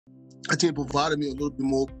I think it provided me a little bit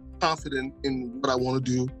more confident in what I want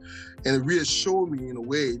to do, and it reassured me in a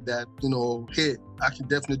way that, hey, I can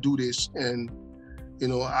definitely do this, and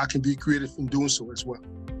I can be creative in doing so as well.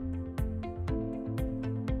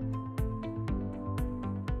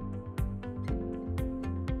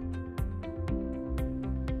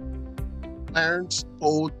 Clarence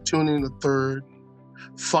O Tuning III,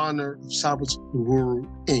 founder of CyberUhuru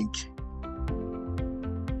Inc.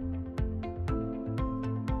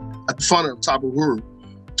 At the founder of CyberUhuru,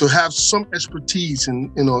 to have some expertise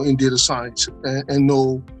in data science and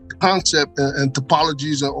know the concept and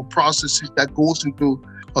topologies or processes that goes into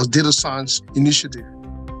a data science initiative.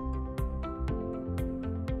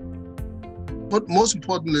 But most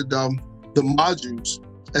importantly, the modules,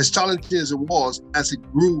 as challenging as it was, as it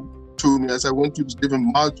grew to me, as I went through the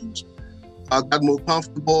different modules, I got more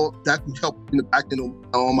comfortable. That could help in the back end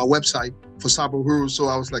on my website for CyberUhuru. So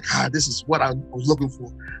I was like, this is what I was looking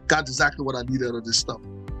for. Got exactly what I needed out of this stuff.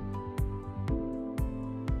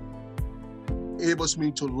 It enables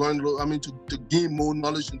me to learn, to gain more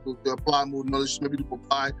knowledge and to apply more knowledge, maybe to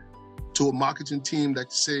provide to a marketing team that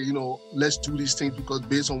can say, let's do these things because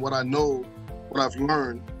based on what I know, what I've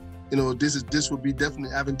learned, this would be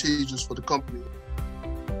definitely advantageous for the company.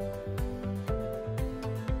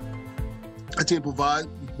 I think it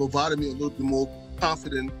provided me a little bit more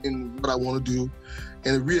confident in what I want to do,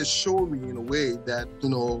 and it reassured me in a way that,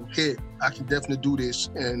 hey, I can definitely do this,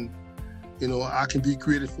 and I can be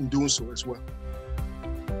creative in doing so as well.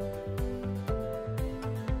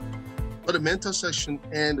 For the mentor session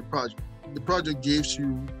and the project gives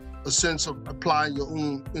you a sense of applying your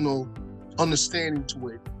own, understanding to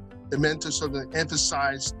it. The mentor sort of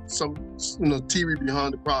emphasized some, theory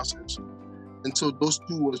behind the process. And so those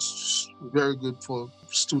two was very good for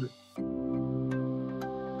students.